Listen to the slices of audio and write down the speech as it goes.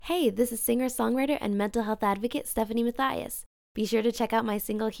Hey, this is singer-songwriter and mental health advocate Stephanie Matthias. Be sure to check out my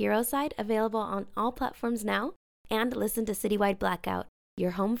single Hero Side, available on all platforms now, and listen to Citywide Blackout,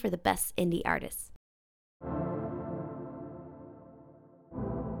 your home for the best indie artists.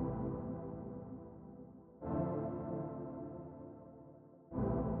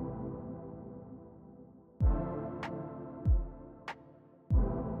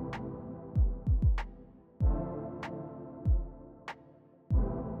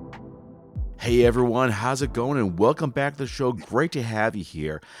 Hey everyone, how's it going? And welcome back to the show. Great to have you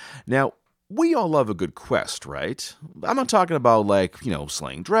here. Now, we all love a good quest, right? I'm not talking about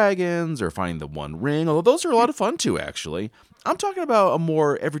slaying dragons or finding the one ring, although those are a lot of fun too, actually. I'm talking about a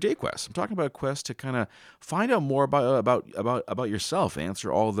more everyday quest. I'm talking about a quest to kind of find out more about yourself,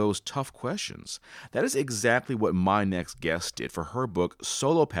 answer all those tough questions. That is exactly what my next guest did for her book,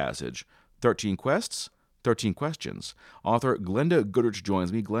 Solo Passage, 13 Quests, 13 Questions. Author Glenda Goodrich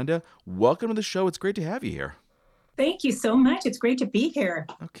joins me. Glenda, welcome to the show. It's great to have you here. Thank you so much. It's great to be here.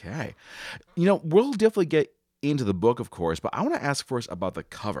 Okay. We'll definitely get into the book, of course, but I want to ask first about the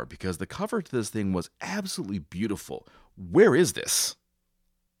cover, because the cover to this thing was absolutely beautiful. Where is this?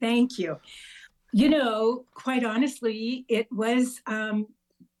 Thank you. Quite honestly, it was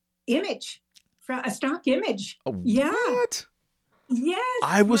image, a stock image. Oh, yeah. What? Yes.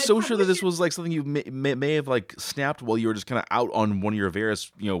 I was so sure that this was like something you may have snapped while you were just kind of out on one of your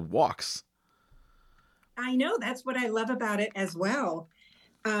various, walks. I know. That's what I love about it as well.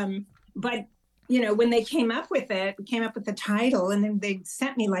 But, when they came up with the title, and then they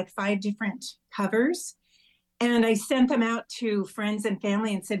sent me like 5 different covers. And I sent them out to friends and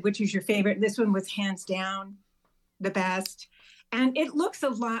family and said, which is your favorite? This one was hands down the best. And it looks a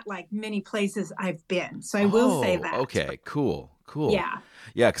lot like many places I've been. So I will say that. Okay, cool. Yeah.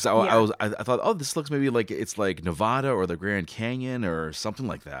 Yeah, because I thought, oh, this looks maybe like it's like Nevada or the Grand Canyon or something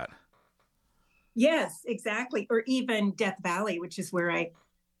like that. Yes, exactly. Or even Death Valley, which is where I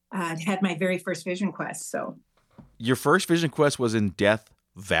had my very first vision quest. So your first vision quest was in Death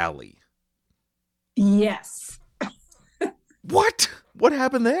Valley. Yes. What? What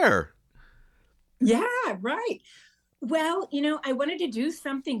happened there? Yeah, right. Well, I wanted to do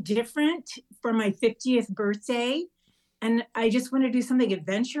something different for my 50th birthday. And I just wanted to do something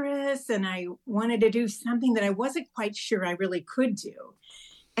adventurous. And I wanted to do something that I wasn't quite sure I really could do.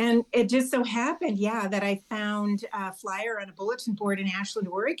 And it just so happened, that I found a flyer on a bulletin board in Ashland,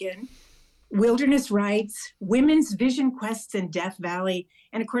 Oregon, Wilderness Rights, Women's Vision Quests in Death Valley.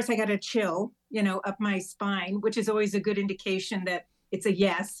 And of course, I got a chill, up my spine, which is always a good indication that it's a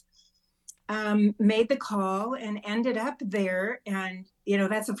yes. Made the call and ended up there. And,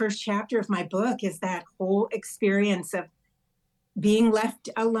 that's the first chapter of my book, is that whole experience of being left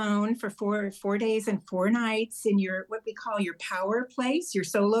alone for four days and 4 nights in your, what we call your power place, your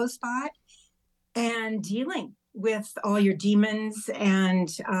solo spot, and dealing with all your demons. And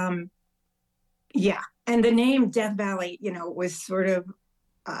and the name Death Valley, was sort of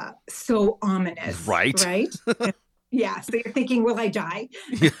so ominous. Right. Yeah, so you're thinking, will I die?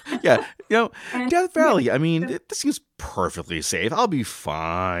 Yeah. And, Death Valley, this seems perfectly safe. I'll be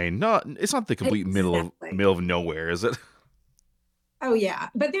fine. It's not the complete middle of nowhere, is it? Oh, yeah.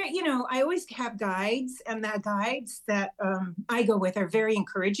 But there, I always have guides, and the guides that I go with are very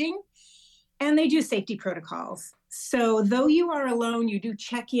encouraging, and they do safety protocols. So though you are alone, you do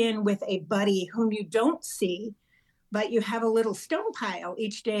check in with a buddy whom you don't see, but you have a little stone pile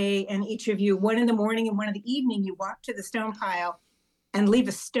each day, and each of you, one in the morning and one in the evening, you walk to the stone pile and leave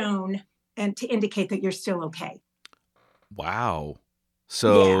a stone and to indicate that you're still okay. Wow.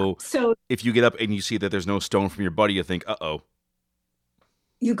 So if you get up and you see that there's no stone from your buddy, you think, uh-oh.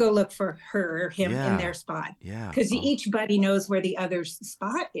 You go look for her or him in their spot. Yeah. Because each buddy knows where the other's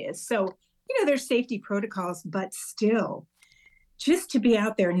spot is. So, there's safety protocols, but still, just to be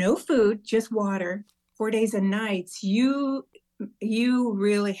out there, no food, just water, 4 days and nights, you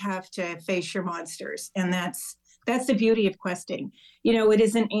really have to face your monsters. And that's the beauty of questing. It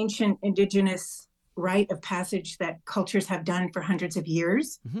is an ancient indigenous rite of passage that cultures have done for hundreds of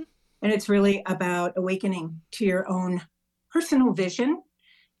years. Mm-hmm. And it's really about awakening to your own personal vision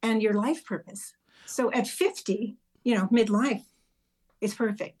and your life purpose. So at 50, midlife, it's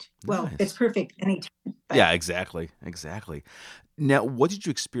perfect. Well, Nice. It's perfect anytime. But Yeah, exactly. Now, what did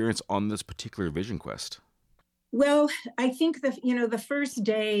you experience on this particular vision quest? Well, I think the first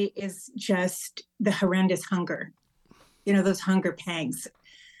day is just the horrendous hunger, those hunger pangs.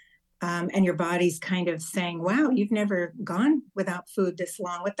 And your body's kind of saying, wow, you've never gone without food this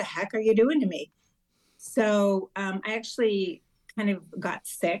long. What the heck are you doing to me? So I actually kind of got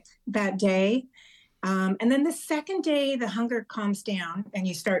sick that day. And then the second day, the hunger calms down and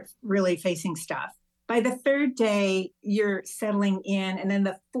you start really facing stuff. By the third day, you're settling in. And then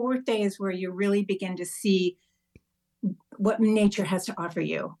the fourth day is where you really begin to see what nature has to offer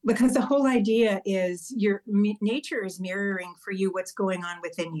you. Because the whole idea is nature is mirroring for you what's going on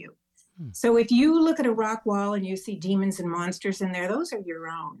within you. So if you look at a rock wall and you see demons and monsters in there, those are your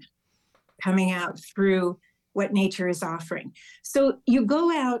own coming out through what nature is offering. So you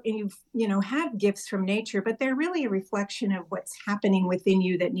go out and have gifts from nature, but they're really a reflection of what's happening within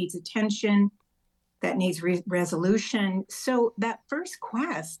you that needs attention, that needs resolution. So that first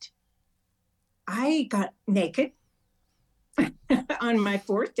quest, I got naked on my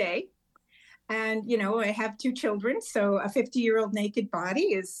fourth day. And, I have 2 children. So a 50-year-old naked body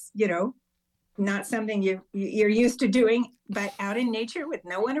is, not something you're used to doing, but out in nature with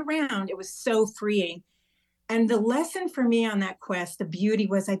no one around, it was so freeing. And the lesson for me on that quest, the beauty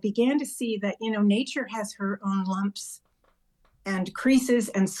was I began to see that, nature has her own lumps and creases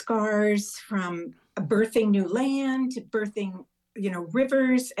and scars from birthing new land to birthing,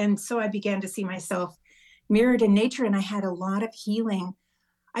 rivers. And so I began to see myself mirrored in nature, and I had a lot of healing.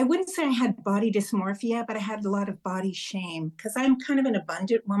 I wouldn't say I had body dysmorphia, but I had a lot of body shame because I'm kind of an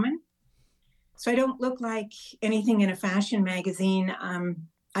abundant woman. So I don't look like anything in a fashion magazine.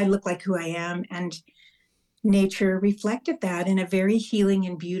 I look like who I am. And nature reflected that in a very healing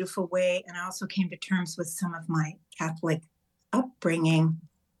and beautiful way. And I also came to terms with some of my Catholic upbringing.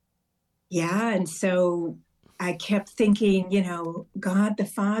 Yeah. And so I kept thinking, God the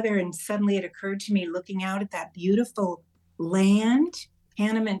Father, and suddenly it occurred to me looking out at that beautiful land,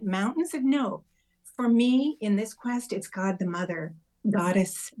 Panamint Mountains, and no, for me in this quest, it's God the Mother,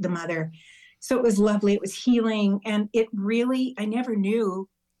 Goddess the Mother. So it was lovely. It was healing. And it really, I never knew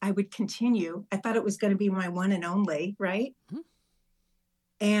I would continue. I thought it was going to be my one and only, right? Mm-hmm.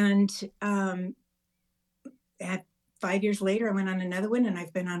 And at 5 years later, I went on another one, and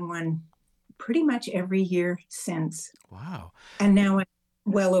I've been on one pretty much every year since. Wow. And now I'm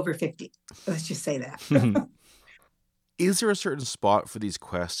well over 50. Let's just say that. Is there a certain spot for these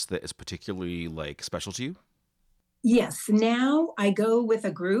quests that is particularly special to you? Yes. Now I go with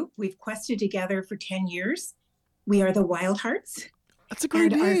a group. We've quested together for 10 years. We are the Wild Hearts. That's a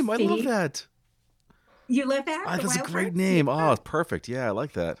great name. I love that. You love that? That's a great name. Oh, it's perfect. Yeah, I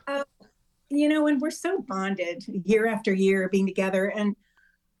like that. And we're so bonded year after year being together. And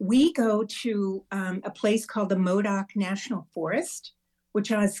we go to a place called the Modoc National Forest,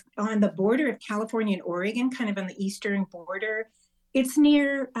 which is on the border of California and Oregon, kind of on the eastern border. It's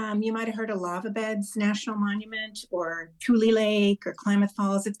near, you might have heard of Lava Beds National Monument or Tule Lake or Klamath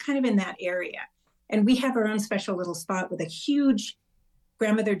Falls. It's kind of in that area. And we have our own special little spot with a huge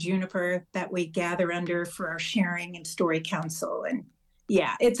grandmother juniper that we gather under for our sharing and story council. And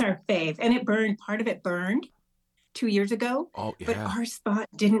yeah, it's our fave. And it burned, part of it burned 2 years ago. Oh, yeah. But our spot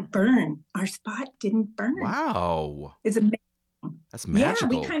didn't burn. Wow. It's amazing. That's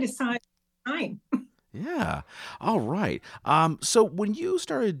magical. Yeah, we kind of saw it time. Yeah. All right. So when you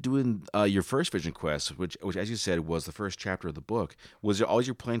started doing your first Vision Quest, which, as you said, was the first chapter of the book, was it always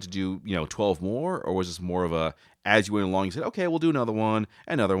your plan to do, 12 more? Or was this more of a, as you went along, you said, okay, we'll do another one.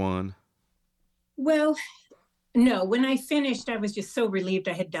 Well, no. When I finished, I was just so relieved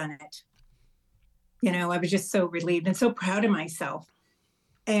I had done it. I was just so relieved and so proud of myself.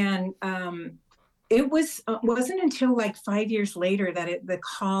 And it wasn't until 5 years later that the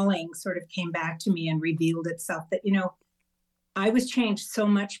calling sort of came back to me and revealed itself that, I was changed so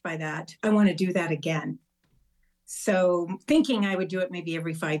much by that. I want to do that again. So thinking I would do it maybe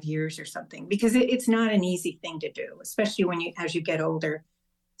every 5 years or something, because it's not an easy thing to do, especially as you get older.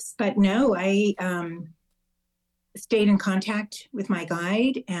 But no, I stayed in contact with my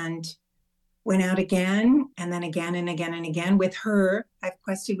guide and went out again, and then again and again and again with her. I've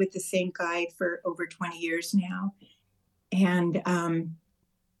quested with the same guide for over 20 years now. And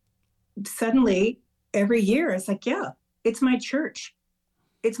suddenly, every year, it's yeah, it's my church.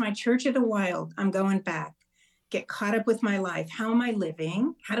 It's my church of the wild. I'm going back, get caught up with my life. How am I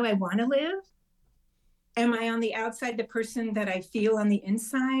living? How do I want to live? Am I on the outside the person that I feel on the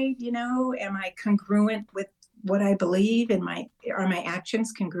inside? Am I congruent with what I believe, and are my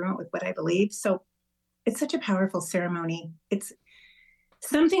actions congruent with what I believe? So it's such a powerful ceremony. It's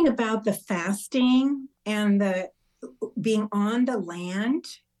something about the fasting and the being on the land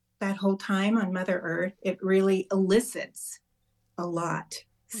that whole time on Mother Earth. It really elicits a lot.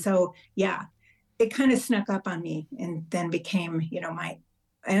 So yeah, it kind of snuck up on me and then became,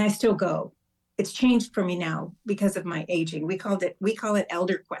 and I still go. It's changed for me now because of my aging. We call it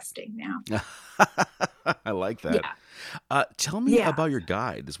elder questing now. I like that. Yeah. Tell me about your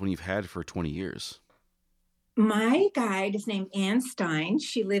guide, this one you've had for 20 years. My guide is named Ann Stein.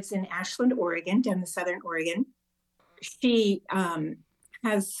 She lives in Ashland, Oregon, down in southern Oregon. She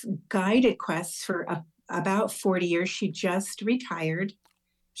has guided quests for about 40 years. She just retired.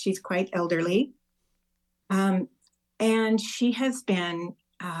 She's quite elderly. And she has been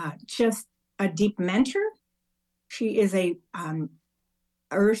just a deep mentor. She is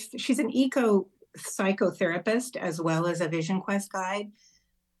she's an eco psychotherapist as well as a vision quest guide.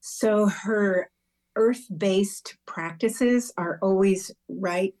 So her earth-based practices are always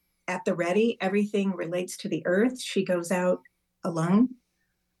right at the ready. Everything relates to the earth. She goes out alone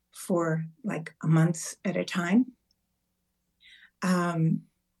for like a month at a time. And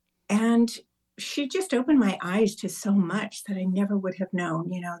she just opened my eyes to so much that I never would have known,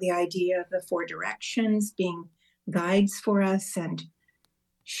 the idea of the four directions being guides for us, and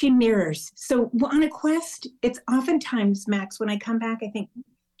she mirrors. So on a quest, it's oftentimes, Max, when I come back, I think,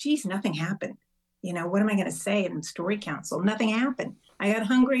 geez, nothing happened. What am I going to say in story council? Nothing happened. I got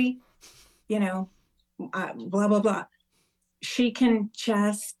hungry, blah, blah, blah. She can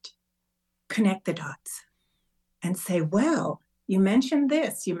just connect the dots and say, well, you mentioned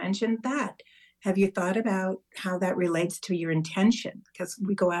this, you mentioned that. Have you thought about how that relates to your intention? Because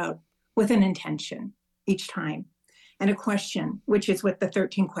we go out with an intention each time and a question, which is what the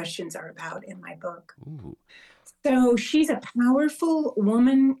 13 questions are about in my book. Ooh. So she's a powerful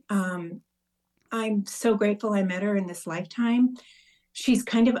woman. I'm so grateful I met her in this lifetime. She's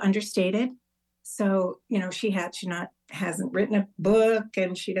kind of understated. So, she hasn't written a book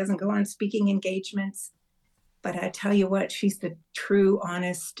and she doesn't go on speaking engagements. But I tell you what, she's the true,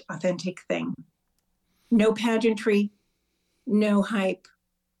 honest, authentic thing. No pageantry, no hype,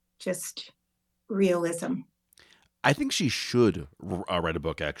 just realism. I think she should write a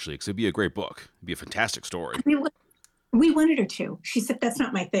book, actually, because it'd be a great book. It'd be a fantastic story. We wanted her to. She said, that's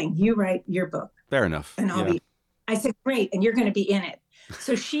not my thing. You write your book. Fair enough. And I'll be. I said, great. And you're going to be in it.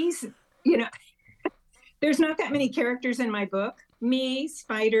 So she's, there's not that many characters in my book. Me,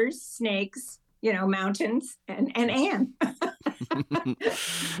 spiders, snakes, mountains, and Anne.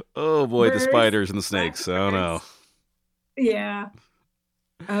 Oh boy, Birds, the spiders and the snakes. Oh no. Yeah.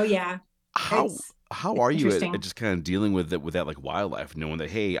 Oh yeah. How are you at just kind of dealing with that like wildlife, knowing that,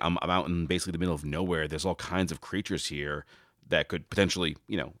 hey, I'm out in basically the middle of nowhere. There's all kinds of creatures here that could potentially,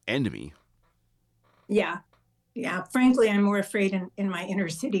 end me. Yeah. Yeah. Frankly, I'm more afraid in my inner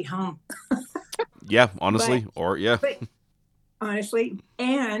city home. Yeah, honestly. But honestly.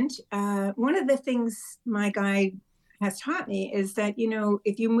 And one of the things my guide has taught me is that,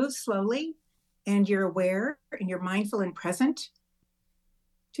 if you move slowly and you're aware and you're mindful and present,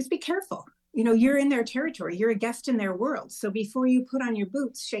 just be careful. You're in their territory. You're a guest in their world. So before you put on your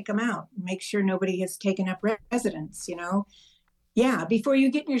boots, shake them out. Make sure nobody has taken up residence, Yeah, before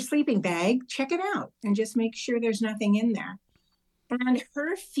you get in your sleeping bag, check it out and just make sure there's nothing in there. And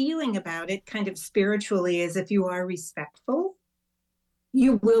her feeling about it kind of spiritually is if you are respectful,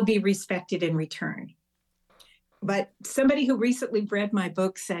 you will be respected in return. But somebody who recently read my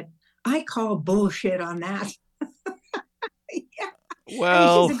book said, I call bullshit on that. Yeah.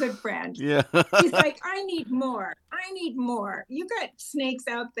 Well, she's a good friend. Yeah. She's like, I need more. You got snakes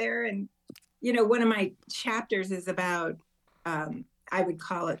out there. And, one of my chapters is about, I would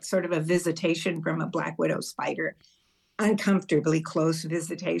call it sort of a visitation from a black widow spider, uncomfortably close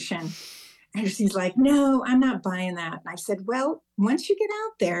visitation. And she's like, no, I'm not buying that. And I said, well, once you get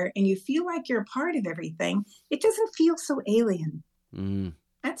out there and you feel like you're a part of everything, it doesn't feel so alien. Mm.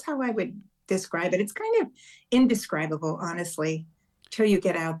 That's how I would describe it. It's kind of indescribable, honestly, till you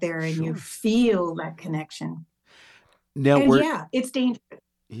get out there and you feel that connection. Now, it's dangerous.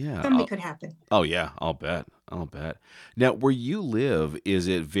 Yeah. Something could happen. Oh yeah, I'll bet. Now, where you live, is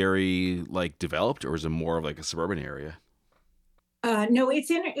it very like developed, or is it more of like a suburban area? No,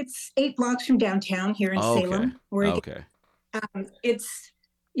 it's 8 blocks from downtown here in Salem. Okay. It's,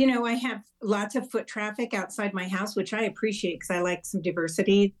 I have lots of foot traffic outside my house, which I appreciate because I like some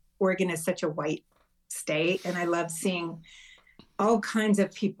diversity. Oregon is such a white state, and I love seeing all kinds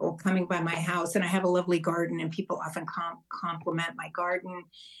of people coming by my house. And I have a lovely garden, and people often compliment my garden.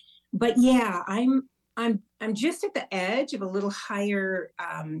 But yeah, I'm just at the edge of a little higher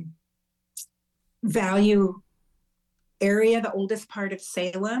value area, the oldest part of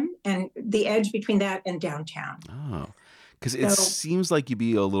Salem, and the edge between that and downtown. Oh, because it seems like you'd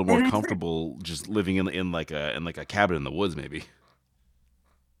be a little more comfortable just living in like a cabin in the woods, maybe.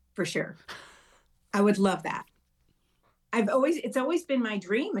 For sure, I would love that. It's always been my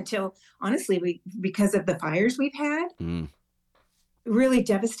dream until, honestly, because of the fires we've had, really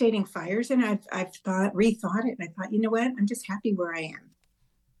devastating fires, and I've rethought it, and I thought, you know what, I'm just happy where I am.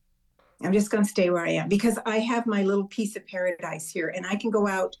 I'm just going to stay where I am because I have my little piece of paradise here and I can go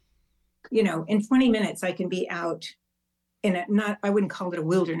out, in 20 minutes, I can be out in I wouldn't call it a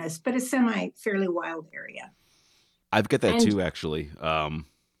wilderness, but a fairly wild area. I've got that And too, actually.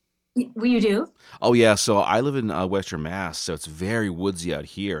 you do? Oh yeah, so I live in Western Mass, so it's very woodsy out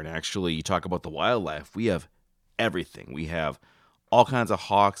here. And actually, you talk about the wildlife. We have everything. We have all kinds of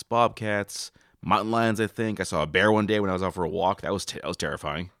hawks, bobcats, mountain lions. I think I saw a bear one day when I was out for a walk. That was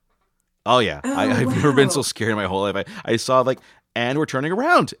terrifying. Oh yeah, Oh, I've never been so wow. scared in my whole life. I saw like, and we're turning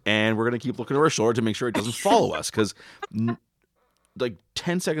around, and we're gonna keep looking over our shoulder to make sure it doesn't follow us. Because like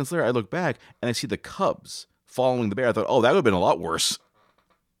 10 seconds later, I look back and I see the cubs following the bear. I thought, oh, that would have been a lot worse.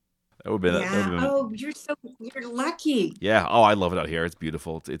 That would Yeah. have been. Oh, you're lucky. Yeah. Oh, I love it out here. It's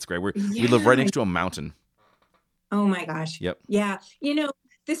beautiful. It's great. We live right Yeah. next to a mountain. Oh my gosh. Yep. Yeah.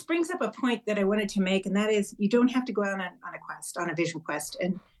 This brings up a point that I wanted to make, and that is you don't have to go out on a vision quest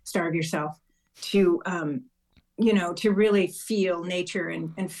and starve yourself to, to really feel nature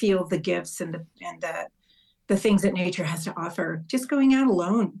and feel the gifts and the things that nature has to offer. Just going out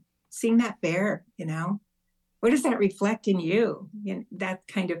alone, seeing that bear, what does that reflect in you? That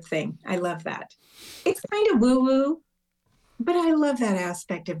kind of thing. I love that. It's kind of woo-woo, but I love that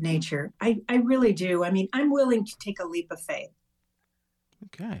aspect of nature. I really do. I mean, I'm willing to take a leap of faith.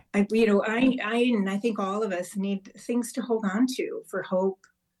 Okay. And I think all of us need things to hold on to for hope,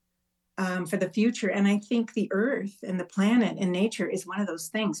 for the future. And I think the earth and the planet and nature is one of those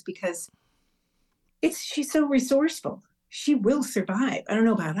things because she's so resourceful. She will survive. I don't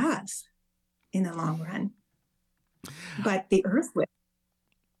know about us in the long run, but the earth will.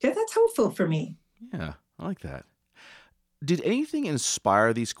 Yeah, that's hopeful for me. Yeah, I like that. Did anything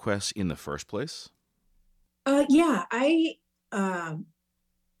inspire these quests in the first place? Yeah, I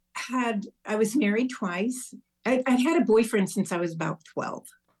was married twice. I'd had a boyfriend since I was about 12,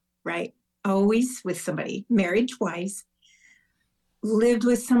 right? Always with somebody, married twice, lived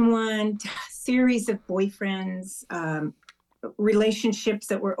with someone, series of boyfriends, relationships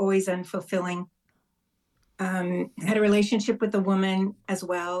that were always unfulfilling. Had a relationship with a woman as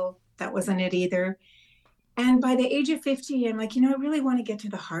well. That wasn't it either. And by the age of 50, I'm like, I really want to get to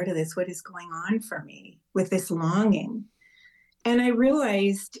the heart of this. What is going on for me with this longing? And I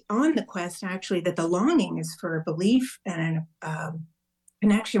realized on the quest, actually, that the longing is for a belief and a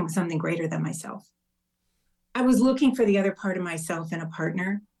connection with something greater than myself. I was looking for the other part of myself in a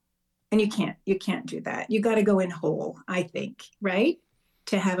partner, and you can't do that. You got to go in whole, I think, right?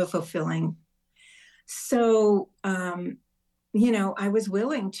 To have a fulfilling. So, I was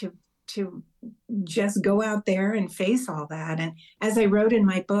willing to just go out there and face all that. And as I wrote in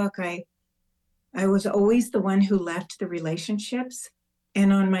my book, I was always the one who left the relationships.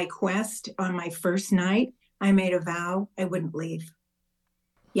 And on my quest, on my first night, I made a vow I wouldn't leave.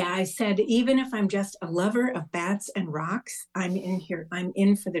 Yeah, I said, even if I'm just a lover of bats and rocks, I'm in here. I'm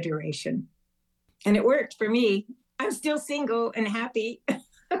in for the duration. And it worked for me. I'm still single and happy.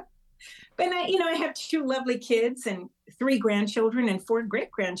 But I have 2 lovely kids and 3 grandchildren and 4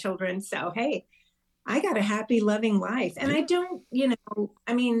 great-grandchildren. So, hey, I got a happy, loving life. And I don't,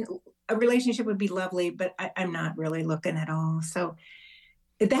 a relationship would be lovely, but I'm not really looking at all. So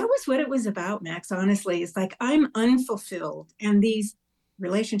that was what it was about, Max, honestly. It's like I'm unfulfilled and these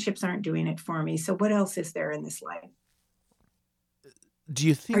relationships aren't doing it for me. So what else is there in this life? Do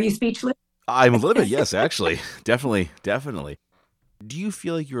you think... Are you speechless? I'm a little bit, yes, actually. Definitely. Do you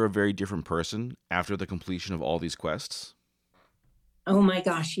feel like you're a very different person after the completion of all these quests? Oh my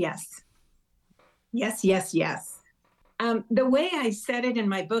gosh, yes. Yes, yes, yes. The way I said it in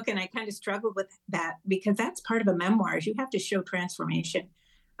my book, and I kind of struggled with that because that's part of a memoir, is you have to show transformation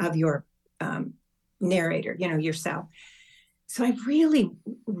of your narrator, yourself. So I really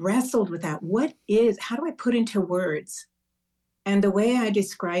wrestled with that. How do I put into words? And the way I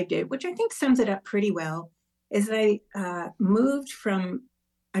described it, which I think sums it up pretty well, is I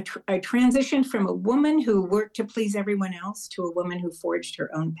I transitioned from a woman who worked to please everyone else to a woman who forged her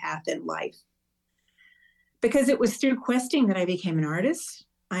own path in life. Because it was through questing that I became an artist.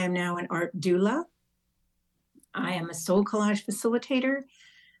 I am now an art doula. I am a soul collage facilitator.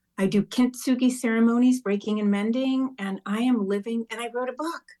 I do kintsugi ceremonies, breaking and mending, and I wrote a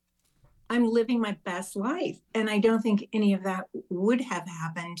book. I'm living my best life. And I don't think any of that would have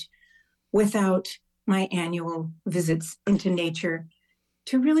happened without my annual visits into nature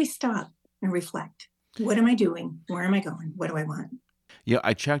to really stop and reflect. What am I doing? Where am I going? What do I want? Yeah,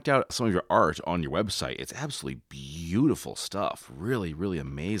 I checked out some of your art on your website. It's absolutely beautiful stuff. Really, really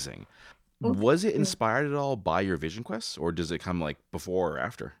amazing. Was it inspired at all by your vision quests, or does it come like before or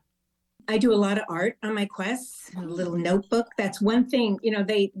after? I do a lot of art on my quests, a little notebook. That's one thing,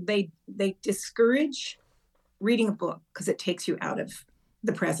 they discourage reading a book because it takes you out of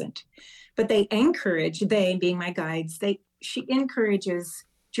the present. But they being my guides, she encourages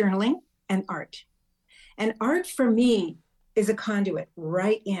journaling and art. And art for me is a conduit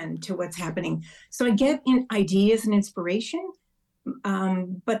right into what's happening. So I get in ideas and inspiration,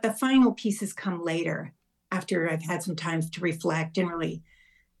 but the final pieces come later after I've had some time to reflect and really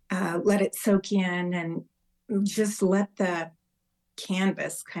let it soak in and just let the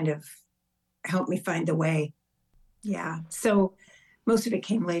canvas kind of help me find the way. Yeah. So most of it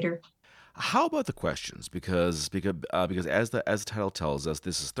came later. How about the questions? Because as the title tells us,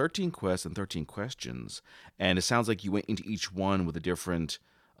 this is 13 quests and 13 questions, and it sounds like you went into each one with a different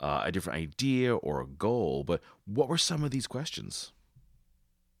idea or a goal. But what were some of these questions?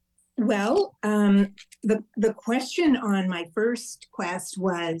 Well, the question on my first quest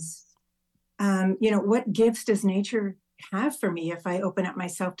was, what gifts does nature have for me if I open up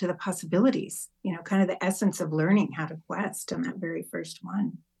myself to the possibilities? Kind of the essence of learning how to quest on that very first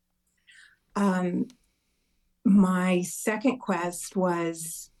one. My second quest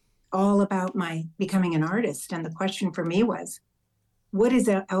was all about my becoming an artist. And the question for me was, what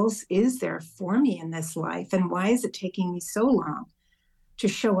else is there for me in this life? And why is it taking me so long to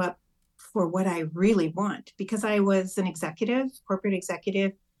show up for what I really want? Because I was an corporate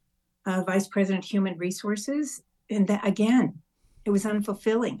executive, vice president of human resources. And that, again, it was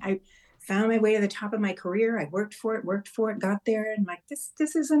unfulfilling. I found my way to the top of my career. I worked for it, got there, and like, this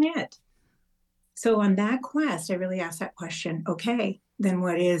isn't it. So on that quest, I really asked that question, okay, then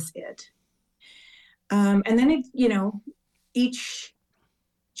what is it? And then, each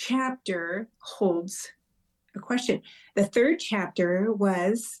chapter holds a question. The third chapter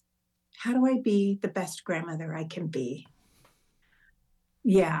was, how do I be the best grandmother I can be?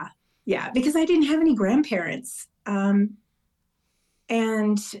 Yeah, because I didn't have any grandparents. And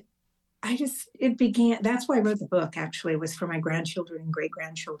that's why I wrote the book, actually, was for my grandchildren and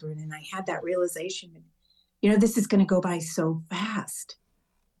great-grandchildren. And I had that realization, this is going to go by so fast.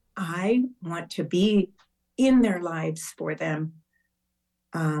 I want to be in their lives for them,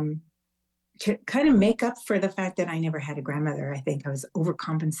 to kind of make up for the fact that I never had a grandmother. I think I was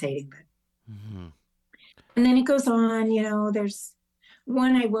overcompensating. And then it goes on, there's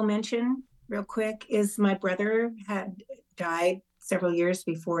one I will mention real quick is my brother had died several years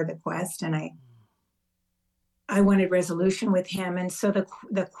before the quest, and I wanted resolution with him. And so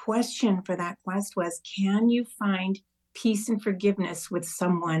the question for that quest was, can you find peace and forgiveness with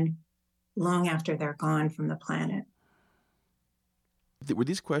someone long after they're gone from the planet? Were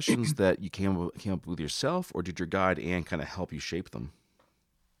these questions that you came up with yourself, or did your guide Anne kind of help you shape them?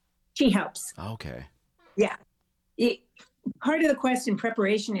 She helps. Okay. Yeah. Part of the quest in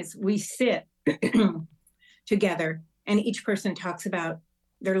preparation is we sit together and each person talks about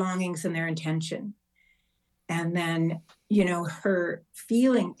their longings and their intention. And then,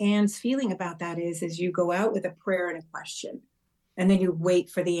 Anne's feeling about that is you go out with a prayer and a question, and then you wait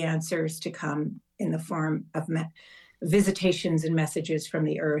for the answers to come in the form of visitations and messages from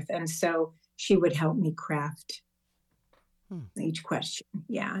the earth. And so she would help me craft each question.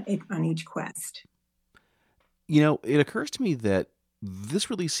 Yeah, on each quest. It occurs to me that this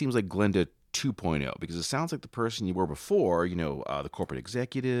really seems like Glenda 2.0, because it sounds like the person you were before, the corporate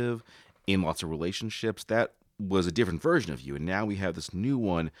executive in lots of relationships, that was a different version of you. And now we have this new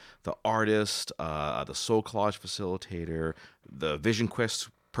one, the artist, the soul collage facilitator, the vision quest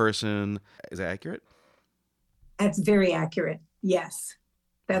person. Is that accurate? That's very accurate. Yes,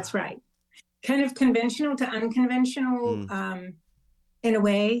 that's right. Kind of conventional to unconventional, in a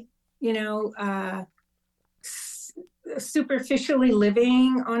way, superficially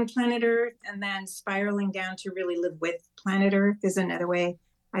living on planet Earth and then spiraling down to really live with planet Earth is another way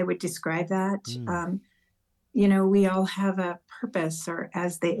I would describe that. We all have a purpose, or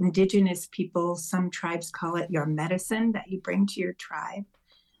as the indigenous people, some tribes call it your medicine that you bring to your tribe.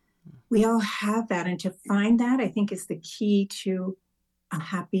 We all have that. And to find that, I think, is the key to a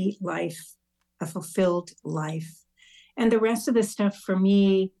happy life, a fulfilled life. And the rest of the stuff for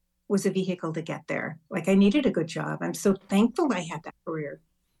me was a vehicle to get there. Like, I needed a good job. I'm so thankful I had that career,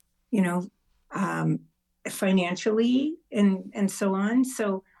 financially and so on.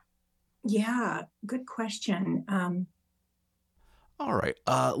 So yeah, good question. All right.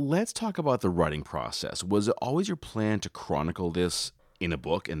 Let's talk about the writing process. Was it always your plan to chronicle this in a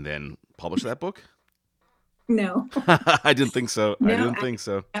book and then publish that book? No. I didn't think so. No, I didn't think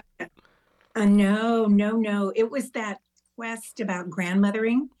so. No. It was that quest about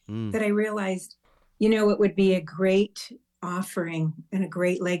grandmothering that I realized, it would be a great offering and a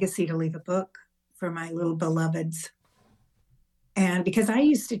great legacy to leave a book for my little beloveds. And because I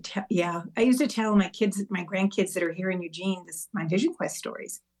used to tell my kids, my grandkids that are here in Eugene, my Vision Quest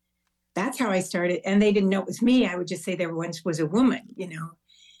stories. That's how I started. And they didn't know it was me. I would just say there once was a woman,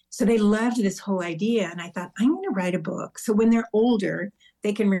 So they loved this whole idea. And I thought, I'm going to write a book. So when they're older,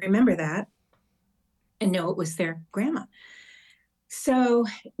 they can remember that and know it was their grandma. So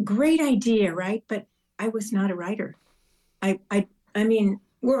great idea, right? But I was not a writer. I mean,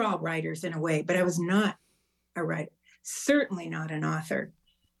 we're all writers in a way, but I was not a writer, certainly not an author.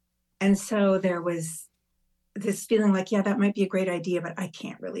 And so there was this feeling like, yeah, that might be a great idea, but I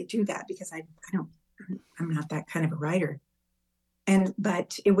can't really do that because I'm not that kind of a writer.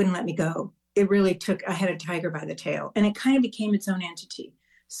 But it wouldn't let me go. It really I had a tiger by the tail, and it kind of became its own entity.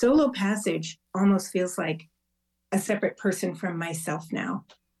 Solo Passage almost feels like a separate person from myself now,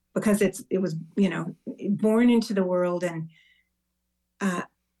 because it was, born into the world. And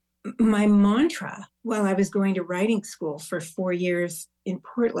my mantra while I was going to writing school for 4 years in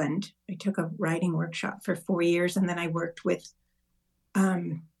Portland, I took a writing workshop for 4 years. And then I worked with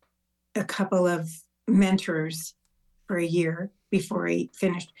a couple of mentors for a year before I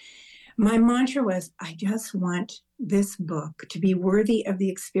finished. My mantra was, I just want this book to be worthy of the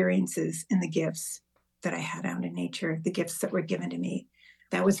experiences and the gifts that I had out in nature, the gifts that were given to me.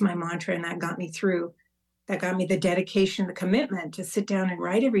 That was my mantra, and that got me through. That got me the dedication, the commitment to sit down and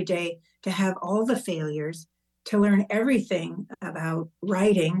write every day, to have all the failures, to learn everything about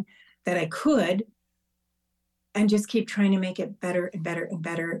writing that I could, and just keep trying to make it better and better and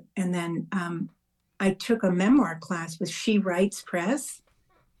better. And then I took a memoir class with She Writes Press,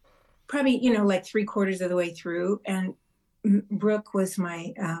 probably, like 3/4 of the way through. And Brooke was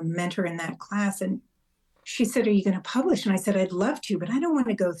my mentor in that class. And she said, are you going to publish? And I said, I'd love to, but I don't want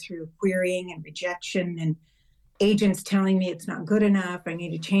to go through querying and rejection and agents telling me it's not good enough. I need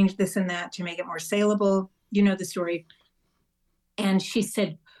to change this and that to make it more saleable. You know the story. And she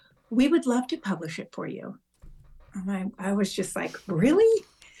said, we would love to publish it for you. And I was just like, really?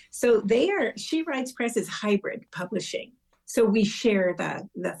 So She Writes Press is hybrid publishing. So we share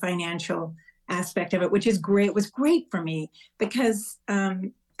the financial aspect of it, which is great. It was great for me because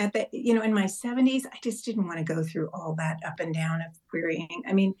in my 70s, I just didn't want to go through all that up and down of querying.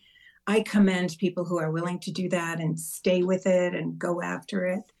 I mean, I commend people who are willing to do that and stay with it and go after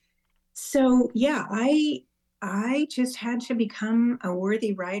it. So yeah, I just had to become a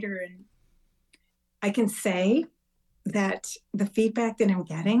worthy writer. And I can say that the feedback that I'm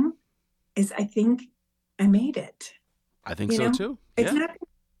getting is, I think I made it. I think so too. It's not.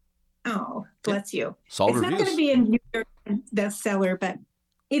 Oh, bless you. Solid it's reviews. Not going to be a New York bestseller, but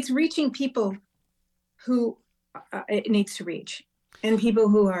it's reaching people who it needs to reach, and people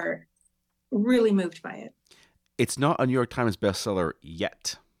who are really moved by it. It's not a New York Times bestseller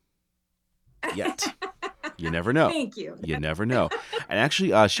yet. You never know. Thank you. You never know. And actually,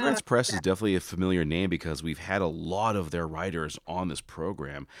 She Writes Press is definitely a familiar name because we've had a lot of their writers on this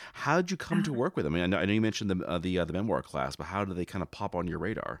program. How did you come to work with them? I mean, I know you mentioned the memoir class, but how did they kind of pop on your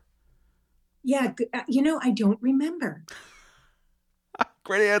radar? Yeah, I don't remember.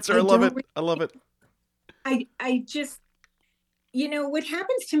 Great answer. I love it. I just, what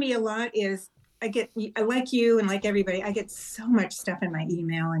happens to me a lot is I like you and like everybody, I get so much stuff in my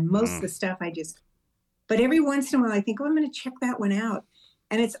email, and most of the stuff but every once in a while I think, I'm going to check that one out.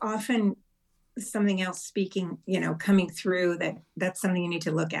 And it's often something else speaking, coming through that's something you need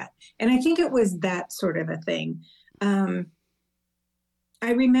to look at. And I think it was that sort of a thing. I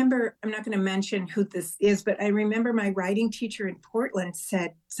remember, I'm not going to mention who this is, but I remember my writing teacher in Portland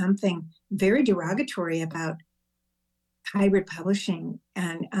said something very derogatory about hybrid publishing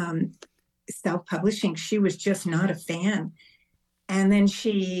and self-publishing. She was just not a fan. And then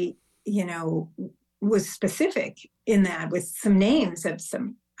she, was specific in that with some names of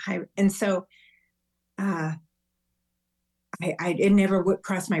some high. And so it never would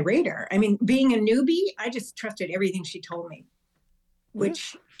cross my radar. I mean, being a newbie, I just trusted everything she told me,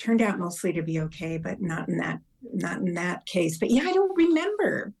 which turned out mostly to be okay, but not in that case. But yeah, I don't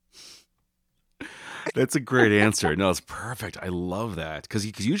remember. That's a great answer. No, it's perfect. I love that because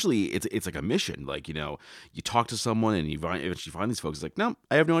usually it's like a mission. Like, you talk to someone and you eventually find these folks. It's like, no,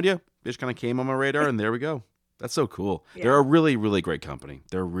 I have no idea. They just kind of came on my radar and there we go. That's so cool. Yeah. They're a really, really great company.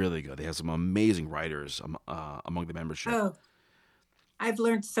 They're really good. They have some amazing writers among the membership. Oh, I've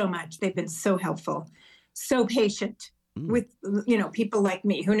learned so much. They've been so helpful, so patient with, people like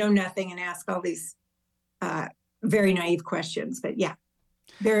me who know nothing and ask all these very naive questions. But yeah.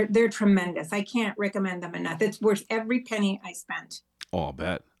 They're tremendous. I can't recommend them enough. It's worth every penny I spent. Oh, I'll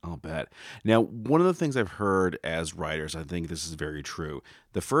bet. I'll bet. Now, one of the things I've heard as writers, I think this is very true.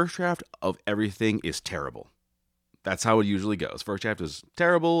 The first draft of everything is terrible. That's how it usually goes. First draft is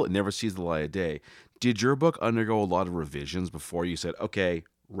terrible. It never sees the light of day. Did your book undergo a lot of revisions before you said, okay,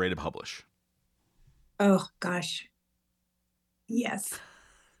 ready to publish? Oh gosh, yes.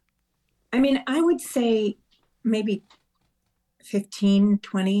 I mean, I would say maybe 15,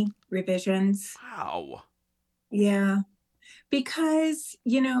 20 revisions. Wow. Yeah. Because,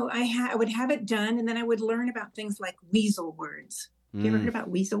 I would have it done and then I would learn about things like weasel words. Have you ever heard about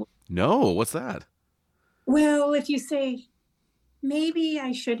weasel? No, what's that? Well, if you say, maybe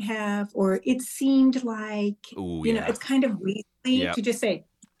I should have, or it seemed like, Oh, yeah. it's kind of weaselly Yep. to just say,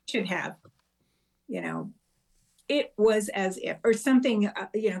 should have, it was as if, or something,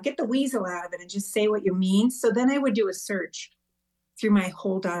 get the weasel out of it and just say what you mean. So then I would do a search through my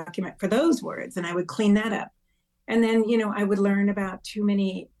whole document for those words and I would clean that up. And then, I would learn about too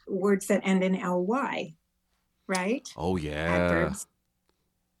many words that end in ly, right? Oh, yeah. Adverbs.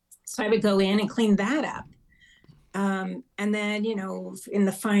 So I would go in and clean that up. And then, in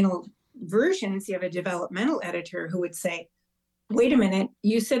the final versions, you have a developmental editor who would say, wait a minute,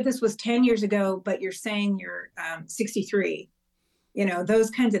 you said this was 10 years ago, but you're saying you're 63. Those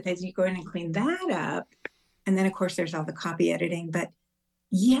kinds of things. You go in and clean that up. And then, of course, there's all the copy editing. But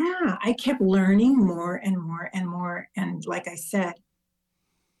yeah, I kept learning more and more and more. And like I said,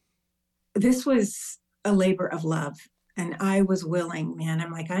 this was a labor of love. And I was willing, man.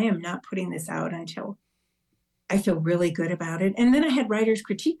 I'm like, I am not putting this out until I feel really good about it. And then I had writers'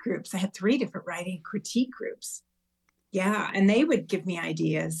 critique groups. I had 3 different writing critique groups. Yeah. And they would give me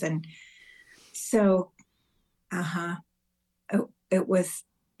ideas. And so, it was,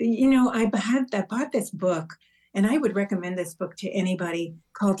 I bought this book. And I would recommend this book to anybody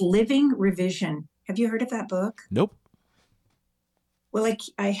called Living Revision. Have you heard of that book? Nope. Well,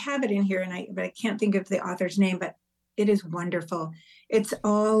 I have it in here, but I can't think of the author's name, but it is wonderful. It's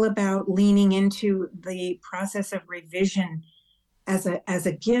all about leaning into the process of revision as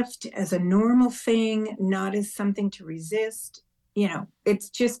a gift, as a normal thing, not as something to resist. It's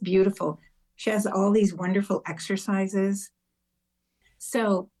just beautiful. She has all these wonderful exercises.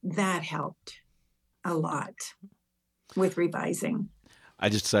 So that helped a lot with revising. I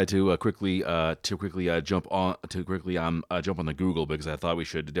just decided to quickly jump on the Google because I thought we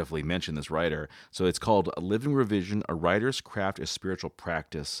should definitely mention this writer. So it's called Living Revision: A Writer's Craft as Spiritual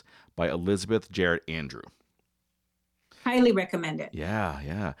Practice by Elizabeth Jarrett Andrew. Highly recommend it.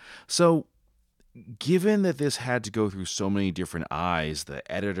 Yeah. So, given that this had to go through so many different eyes,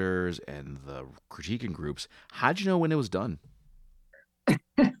 the editors and the critiquing groups, how'd you know when it was done?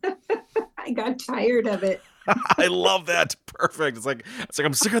 I got tired of it. I love that. Perfect. It's like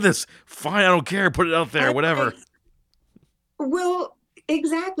I'm sick of this. Fine, I don't care. Put it out there, whatever. Well,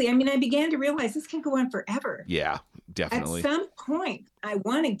 exactly. I mean, I began to realize this can go on forever. Yeah, definitely. At some point, I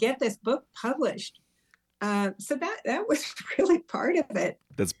want to get this book published. So that was really part of it.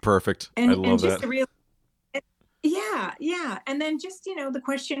 That's perfect. And, I love just that. Yeah. And then just, the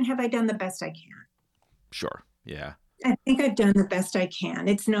question, have I done the best I can? Sure. Yeah. I think I've done the best I can.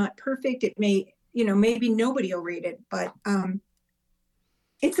 It's not perfect. It may, maybe nobody will read it, but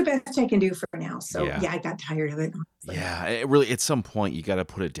it's the best I can do for now. So yeah I got tired of it. Honestly. Yeah, it really, at some point you got to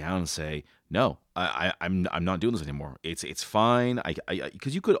put it down and say, no, I'm not doing this anymore. It's fine.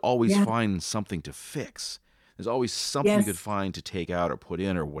 Because you could always find something to fix. There's always something you could find to take out or put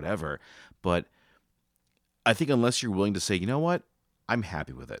in or whatever. But I think unless you're willing to say, you know what, I'm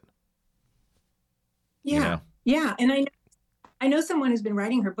happy with it. Yeah. Yeah. And I know someone who's been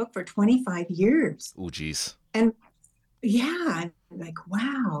writing her book for 25 years. Oh, geez. And yeah, I'm like,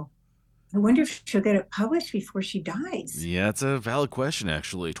 wow. I wonder if she'll get it published before she dies. Yeah, it's a valid question,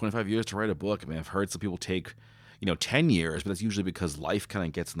 actually. 25 years to write a book. I mean, I've heard some people take, 10 years, but that's usually because life kind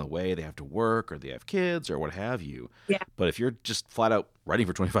of gets in the way. They have to work or they have kids or what have you. Yeah. But if you're just flat out writing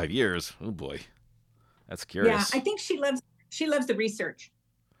for 25 years, oh boy, that's curious. Yeah, I think she loves the research.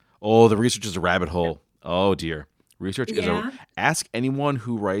 Oh, the research is a rabbit hole. Oh, dear. Research is ask anyone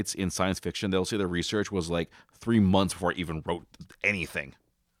who writes in science fiction. They'll say the research was like 3 months before I even wrote anything.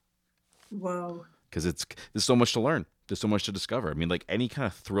 Whoa. Because there's so much to learn. There's so much to discover. I mean, like any kind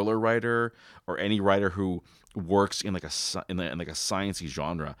of thriller writer or any writer who works in like a sciencey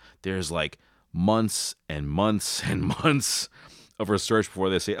genre, there's like months and months and months of research before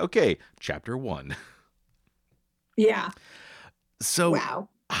they say, okay, chapter 1. Yeah. So wow.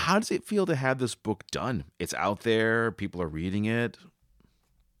 How does it feel to have this book done? It's out there. People are reading it.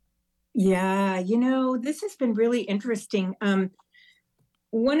 Yeah. This has been really interesting.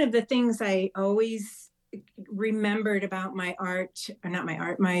 One of the things I always remembered about my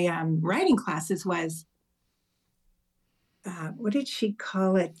writing classes was, what did she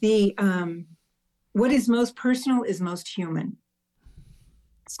call it? What is most personal is most human.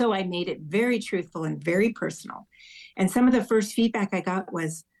 So I made it very truthful and very personal. And some of the first feedback I got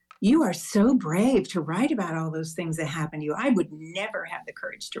was, you are so brave to write about all those things that happened to you. I would never have the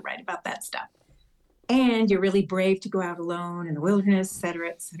courage to write about that stuff. And you're really brave to go out alone in the wilderness, et cetera,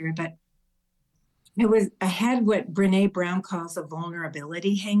 et cetera. But I had what Brene Brown calls a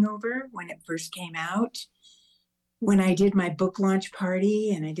vulnerability hangover when it first came out. When I did my book launch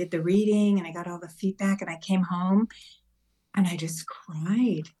party and I did the reading and I got all the feedback and I came home and I just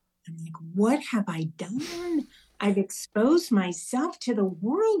cried. I'm like, what have I done? I've exposed myself to the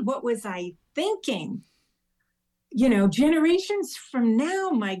world. What was I thinking? You know, generations from now,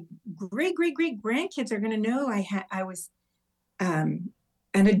 my great grandkids are going to know I was an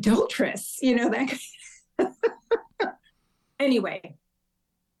adulteress, you know, that. Anyway,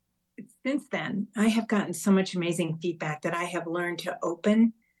 since then, I have gotten so much amazing feedback that I have learned to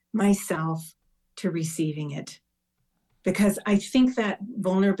open myself to receiving it. Because I think that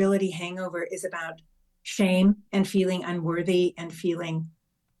vulnerability hangover is about shame and feeling unworthy and feeling,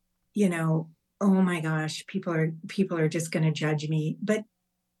 you know, oh my gosh, people are just going to judge me. But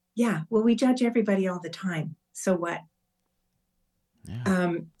yeah, well, we judge everybody all the time. So what?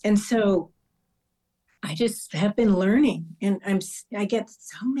 Yeah. And so I just have been learning, and I get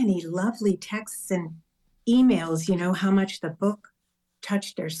so many lovely texts and emails, you know, how much the book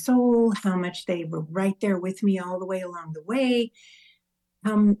touched their soul, how much they were right there with me all the way along the way,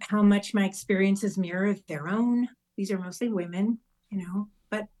 how much my experiences mirror their own. These are mostly women, you know,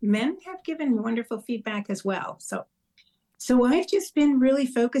 but men have given wonderful feedback as well. So I've just been really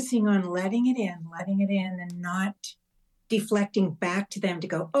focusing on letting it in and not deflecting back to them to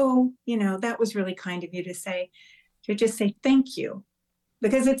go, oh, you know, that was really kind of you to just say thank you.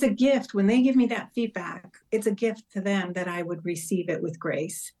 Because it's a gift. When they give me that feedback, it's a gift to them that I would receive it with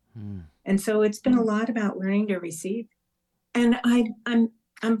grace. And so it's been a lot about learning to receive. And I'm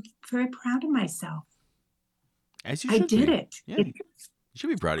very proud of myself. As you should I did be. it. Yeah, you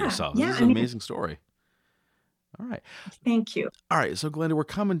should be proud of yourself. This is an amazing story. All right. Thank you. All right. So, Glenda, we're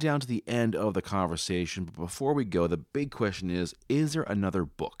coming down to the end of the conversation. But before we go, the big question is there another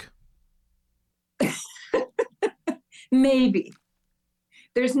book? Maybe.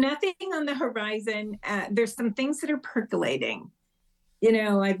 There's nothing on the horizon. There's some things that are percolating. You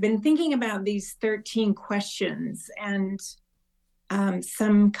know, I've been thinking about these 13 questions and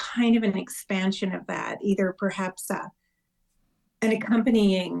some kind of an expansion of that, either perhaps an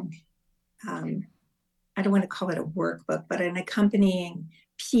accompanying, I don't want to call it a workbook, but an accompanying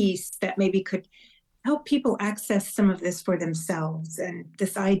piece that maybe could help people access some of this for themselves and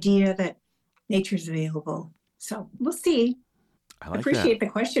this idea that nature's available. So we'll see. I appreciate the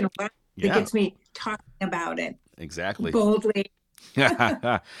question. It gets me talking about it. Exactly. Boldly.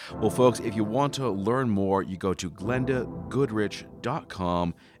 Well, folks, if you want to learn more, you go to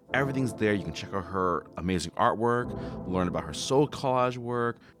glendagoodrich.com. Everything's there. You can check out her amazing artwork, learn about her soul collage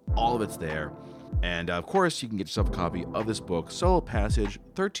work. All of it's there. And of course, you can get yourself a copy of this book, Soul Passage,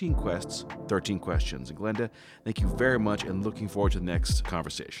 13 Quests, 13 Questions. And Glenda, thank you very much, and looking forward to the next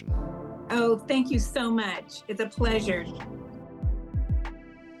conversation. Oh, thank you so much. It's a pleasure.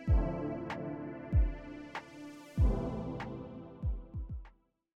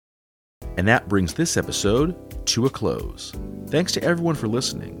 And that brings this episode to a close. Thanks to everyone for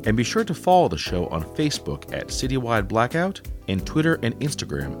listening, and be sure to follow the show on Facebook at Citywide Blackout and Twitter and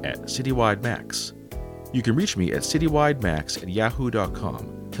Instagram at CitywideMax. You can reach me at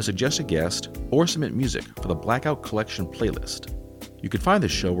citywidemax@yahoo.com to suggest a guest or submit music for the Blackout Collection playlist. You can find the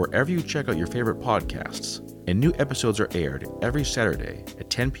show wherever you check out your favorite podcasts, and new episodes are aired every Saturday at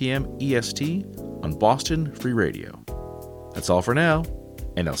 10 p.m. EST on Boston Free Radio. That's all for now,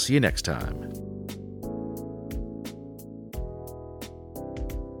 and I'll see you next time.